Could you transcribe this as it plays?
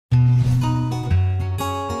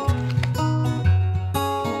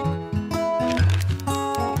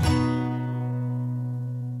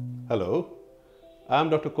Hello, I am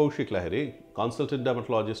Dr. Koushik Lahiri, consultant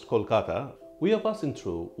dermatologist, Kolkata. We are passing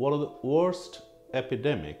through one of the worst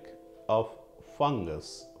epidemic of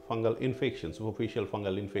fungal infection, superficial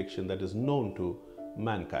fungal infection that is known to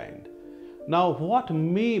mankind. Now, what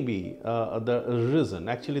may be the reason?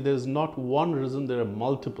 Actually, there is not one reason, there are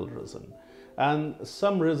multiple reasons. And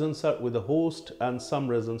some reasons are with the host and some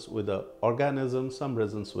reasons with the organism, some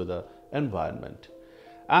reasons with the environment.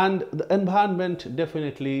 And the environment,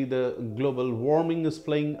 definitely the global warming is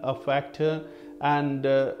playing a factor, and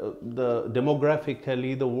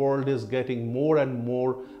demographically the world is getting more and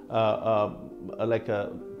more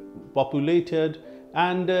populated,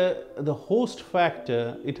 and the host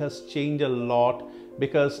factor, it has changed a lot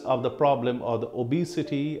because of the problem of the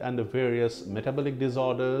obesity and the various metabolic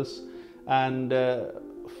disorders. And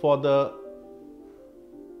for the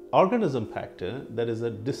organism factor, there is a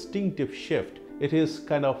distinctive shift. It is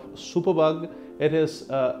kind of superbug. It is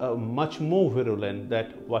much more virulent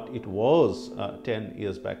than what it was 10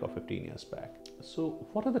 years back or 15 years back. So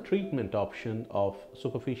what are the treatment options of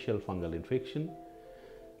superficial fungal infection?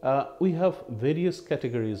 We have various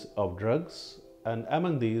categories of drugs, and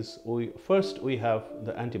among these, first we have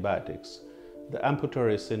the antibiotics, the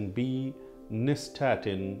amphotericin B,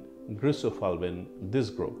 nystatin, griseofulvin, this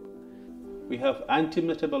group. We have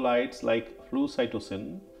antimetabolites like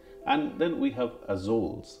FLUCYTOSINE, and then we have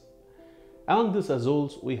azoles. Among these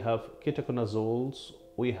azoles, we have ketoconazoles,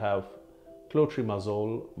 we have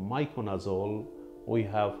clotrimazole, miconazole, we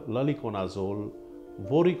have LULICONAZOLE,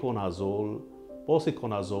 voriconazole,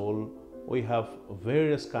 posiconazole. We have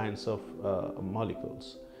various kinds of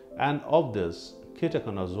molecules, and of this,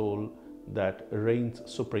 ketoconazole that reigns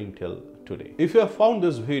supreme till today. If you have found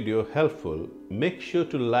this video helpful, make sure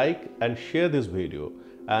to like and share this video,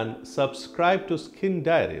 and subscribe to Skin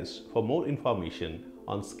Diaries for more information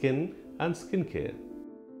on skin and skincare.